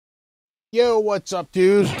Yo, what's up,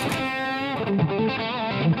 dude?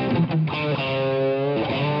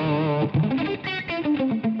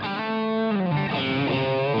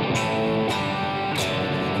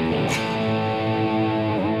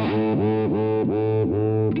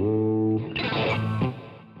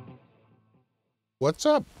 What's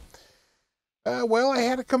up? Well, I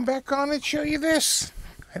had to come back on and show you this.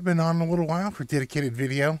 I've been on a little while for dedicated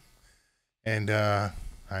video, and I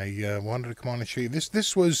wanted to come on and show you this.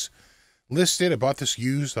 This was listed. I bought this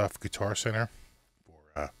used off Guitar Center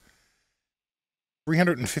for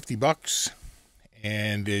 $350,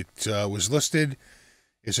 and it was listed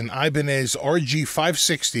as an Ibanez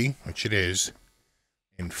RG560, which it is,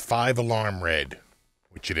 in 5-alarm red,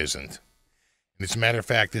 which it isn't. And as a matter of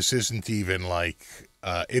fact, this isn't even like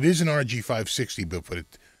it is an RG560, but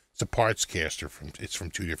it's a parts caster it's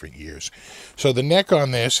from 2 different years. So the neck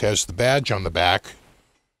on this has the badge on the back.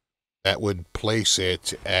 That would place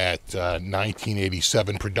it at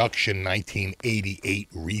 1987 production, 1988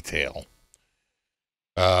 retail.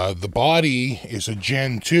 The body is a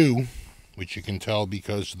Gen 2, which you can tell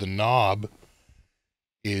because the knob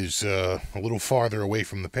is a little farther away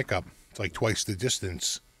from the pickup. It's like twice the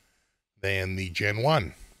distance than the Gen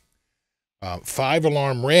 1.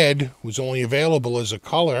 5-alarm red was only available as a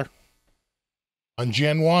color on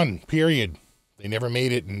Gen 1, period. They never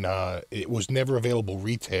made it, and it was never available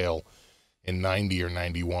retail in 90 or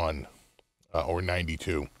 91 or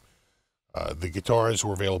 92. The guitars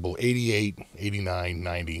were available 88, 89,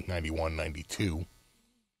 90, 91, 92.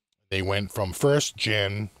 They went from first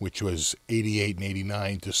gen, which was 88 and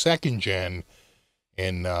 89, to second gen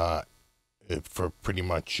in for pretty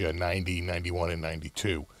much 90, 91, and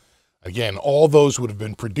 92. Again, all those would have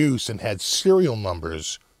been produced and had serial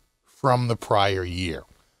numbers from the prior year.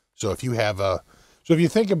 So if you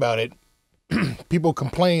think about it, people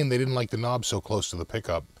complain they didn't like the knob so close to the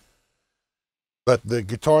pickup. But the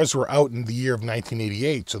guitars were out in the year of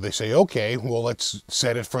 1988, so they say, okay, well, let's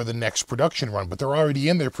set it for the next production run. But they're already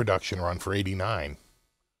in their production run for 89.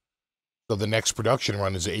 So the next production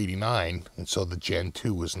run is 89, and so the Gen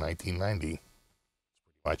 2 was 1990. Pretty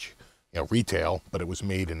much, retail, but it was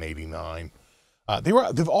made in 89.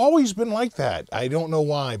 They've always been like that. I don't know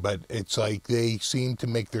why, but it's like they seem to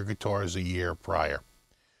make their guitars a year prior.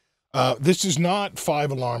 This is not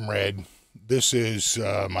 5-alarm red. This is,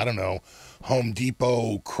 I don't know, Home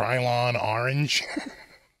Depot Krylon orange.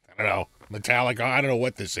 I don't know, metallic. I don't know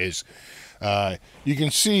what this is. You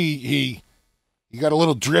can see he got a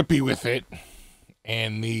little drippy with it,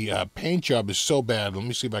 and the paint job is so bad. Let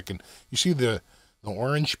me see if I can. You see the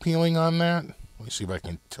orange peeling on that? Let me see if I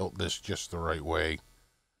can tilt this just the right way.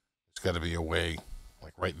 It's got to be a way,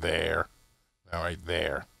 like right there. Now right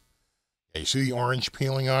there. Yeah, you see the orange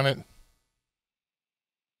peeling on it?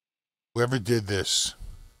 Whoever did this,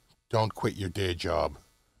 don't quit your day job.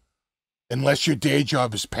 Unless your day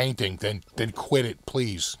job is painting, then quit it,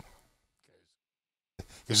 please.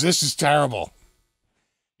 Because this is terrible.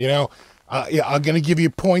 Yeah, I'm going to give you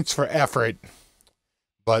points for effort,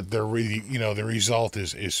 but the result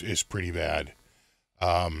is pretty bad.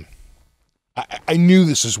 I knew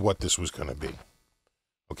this is what this was going to be.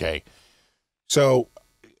 Okay, so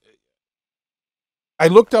I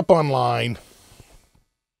looked up online,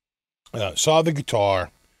 saw the guitar,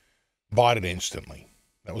 bought it instantly.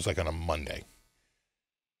 That was like on a Monday.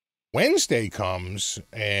 Wednesday comes,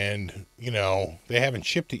 and, they haven't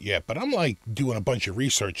shipped it yet, but I'm like doing a bunch of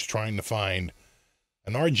research trying to find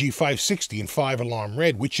an RG560 in 5-alarm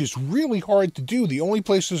red, which is really hard to do. The only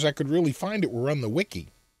places I could really find it were on the wiki.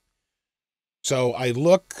 So I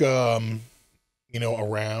look, around,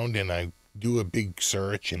 and I do a big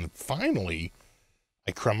search, and finally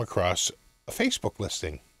I come across a Facebook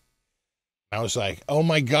listing. I was like, oh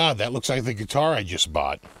my God, that looks like the guitar I just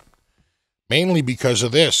bought. Mainly because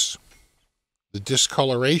of this. The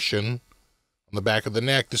discoloration on the back of the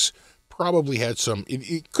neck. This probably had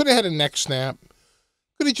it could have had a neck snap.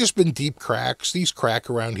 Could have just been deep cracks. These crack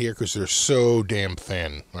around here because they're so damn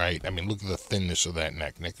thin, right? I mean, look at the thinness of that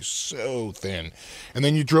neck. Neck is so thin. And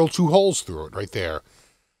then you drill 2 holes through it right there.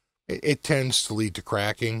 It tends to lead to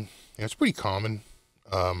cracking. It's pretty common.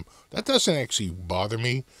 That doesn't actually bother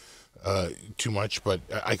me too much, but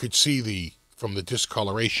I could see from the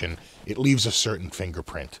discoloration, it leaves a certain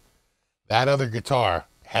fingerprint. That other guitar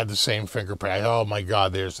had the same fingerprint. Oh my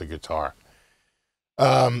God, there's the guitar.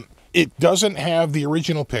 It doesn't have the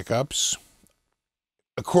original pickups.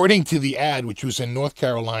 According to the ad, which was in North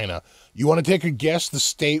Carolina, you want to take a guess the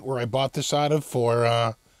state where I bought this out of for,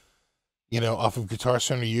 off of Guitar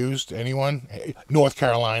Center used? Anyone? North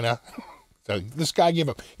Carolina. So this guy gave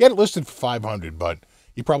up. He had it listed for $500, but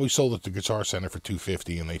He probably sold it to Guitar Center for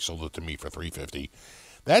 $250, and they sold it to me for $350.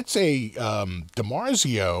 That's a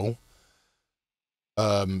DiMarzio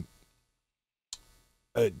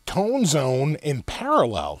tone zone in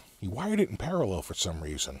parallel. He wired it in parallel for some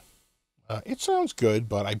reason. It sounds good,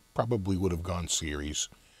 but I probably would have gone series.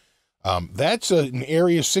 That's an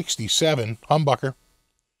Area 67 humbucker,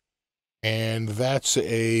 and that's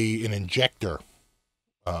an injector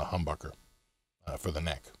humbucker for the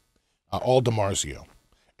neck. All DiMarzio.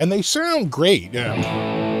 And they sound great. You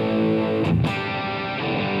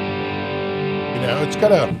know, it's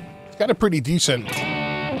got a pretty decent.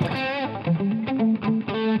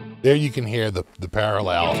 There you can hear the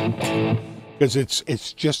parallel, because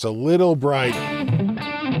it's just a little bright.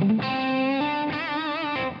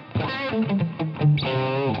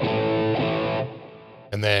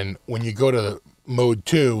 And then when you go to mode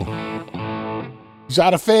 2, he's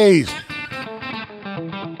out of phase.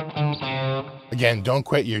 Again, don't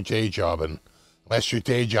quit your day job unless your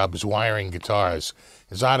day job is wiring guitars.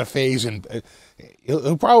 He's out of phase, and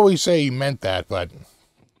he'll probably say he meant that, but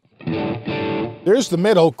there's the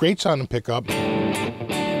middle. Great sounding pickup.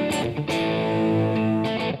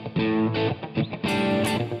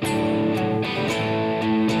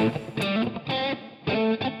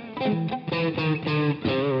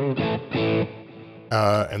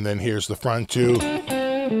 And then here's the front too.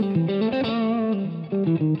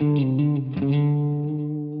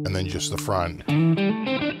 And then just the front.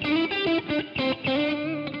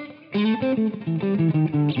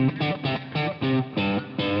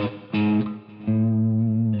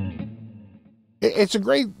 It's a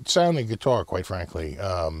great sounding guitar, quite frankly.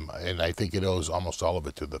 And I think it owes almost all of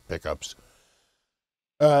it to the pickups.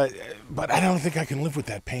 But I don't think I can live with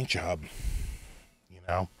that paint job. You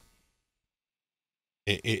know?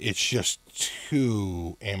 It's just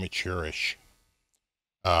too amateurish.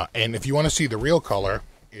 And if you want to see the real color,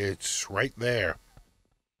 it's right there.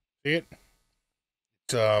 See it?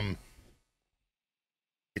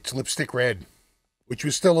 It's lipstick red, which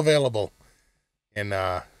was still available in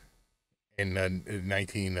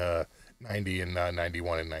 1990 and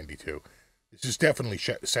 91 and 92. This is definitely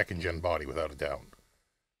second gen body without a doubt,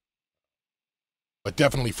 but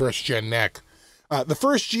definitely first gen neck. The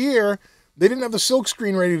first year, they didn't have the silk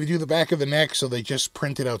screen ready to do the back of the neck, so they just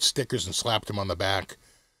printed out stickers and slapped them on the back.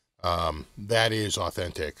 That is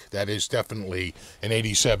authentic. That is definitely an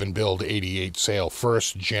 87 build, 88 sale,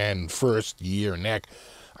 first gen, first year neck.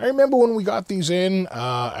 I remember when we got these in,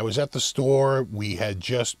 I was at the store. We had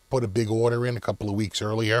just put a big order in a couple of weeks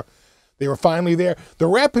earlier. They were finally there. The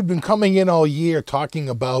rep had been coming in all year talking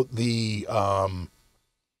about the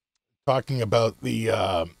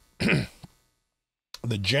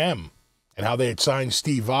the Gem and how they had signed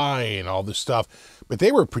Steve Vai and all this stuff, but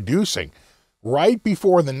they were producing. Right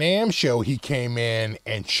before the NAMM show, he came in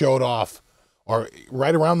and showed off, or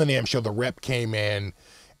right around the NAMM show, the rep came in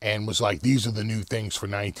and was like, these are the new things for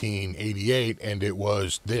 1988, and it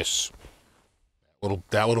was this.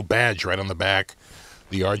 That little badge right on the back,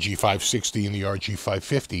 the RG560 and the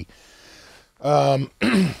RG550.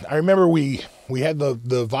 I remember we had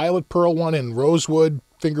the violet pearl one in rosewood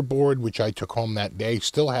fingerboard, which I took home that day.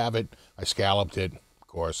 Still have it. I scalloped it, of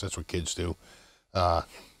course. That's what kids do.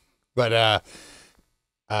 But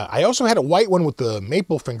I also had a white one with the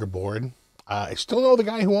maple fingerboard. I still know the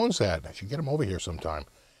guy who owns that. I should get him over here sometime.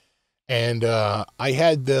 And I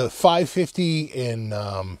had the 550 in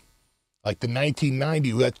like the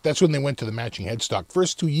 1990. That's when they went to the matching headstock.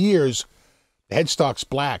 First 2 years, the headstock's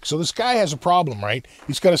black. So this guy has a problem, right?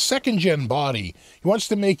 He's got a second-gen body. He wants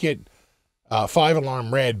to make it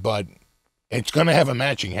 5-alarm red, but it's going to have a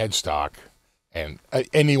matching headstock. And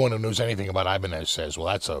anyone who knows anything about Ibanez says, well,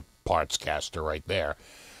 that's a parts caster right there.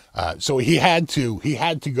 So he had to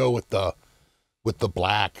go with the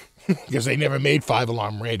black because they never made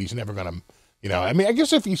 5-alarm red. He's never gonna, I mean, I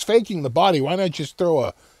guess if he's faking the body, why not just throw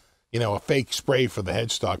a fake spray for the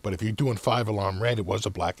headstock? But if you're doing 5-alarm red, it was a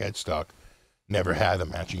black headstock. Never had a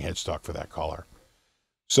matching headstock for that color.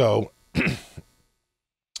 So,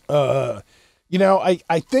 I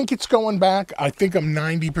think it's going back. I think I'm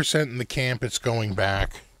 90% in the camp it's going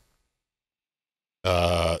back.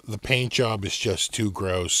 The paint job is just too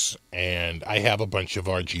gross, and I have a bunch of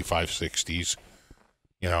RG560s.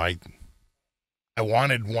 I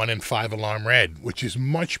wanted one in 5-alarm red, which is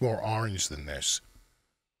much more orange than this.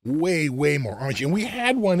 Way, way more orange. And we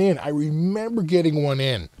had one in. I remember getting one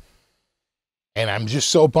in. And I'm just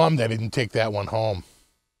so bummed I didn't take that one home.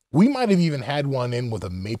 We might have even had one in with a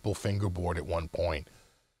maple fingerboard at one point.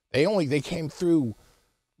 They came through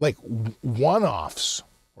like one-offs,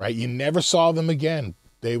 right? You never saw them again.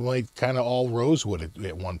 They went kind of all rosewood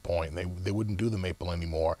at one point. They wouldn't do the maple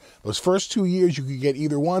anymore. Those first 2 years you could get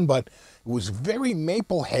either one, but it was very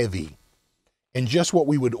maple heavy, and just what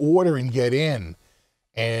we would order and get in.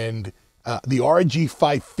 And the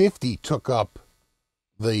RG550 took up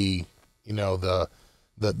the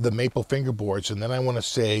maple fingerboards, and then I want to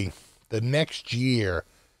say the next year,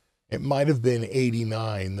 it might have been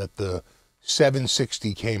 89 that the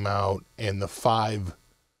 760 came out, and the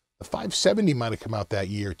 570 might have come out that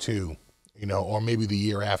year too, or maybe the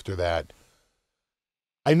year after that.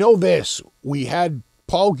 I know this. We had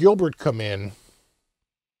Paul Gilbert come in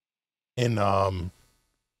the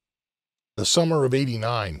summer of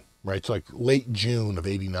 89, right? It's like late June of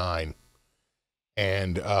 89.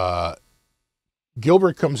 And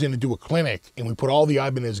Gilbert comes in to do a clinic, and we put all the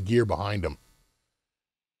Ibanez gear behind him.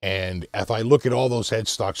 And if I look at all those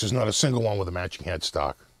headstocks, there's not a single one with a matching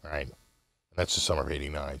headstock, right? That's the summer of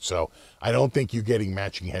 89. So I don't think you're getting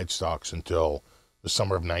matching headstocks until the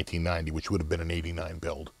summer of 1990, which would have been an 89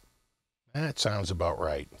 build. That sounds about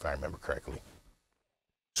right, if I remember correctly.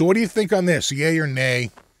 So what do you think on this? Yay or nay?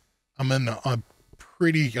 I'm like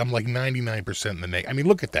 99% in the nay. I mean,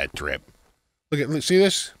 look at that drip. See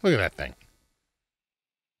this? Look at that thing.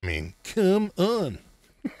 I mean, come on.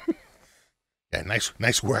 Yeah,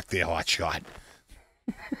 nice work there, Hotshot.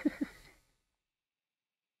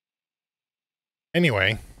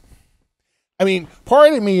 Anyway, I mean,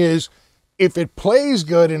 part of me is, if it plays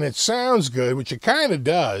good and it sounds good, which it kind of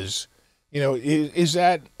does,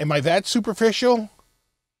 am I that superficial?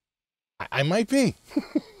 I might be.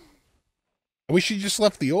 I wish you just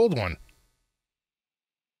left the old one.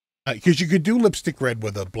 Because you could do lipstick red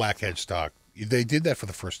with a black headstock. They did that for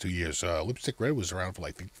the first 2 years. Lipstick red was around for,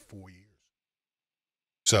 I think, 4 years.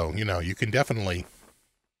 So, you can definitely,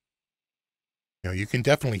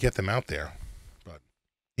 get them out there. But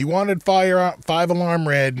he wanted 5-alarm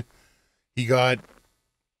red. He got,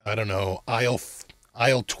 I don't know, aisle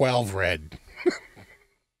 12 red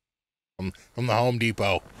from the Home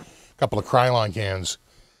Depot. A couple of Krylon cans.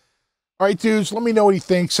 All right, dudes, let me know what you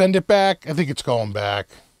think. Send it back. I think it's going back.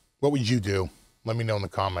 What would you do? Let me know in the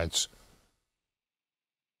comments.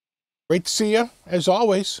 Great to see you, as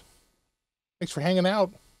always. Thanks for hanging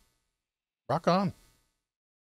out. Rock on.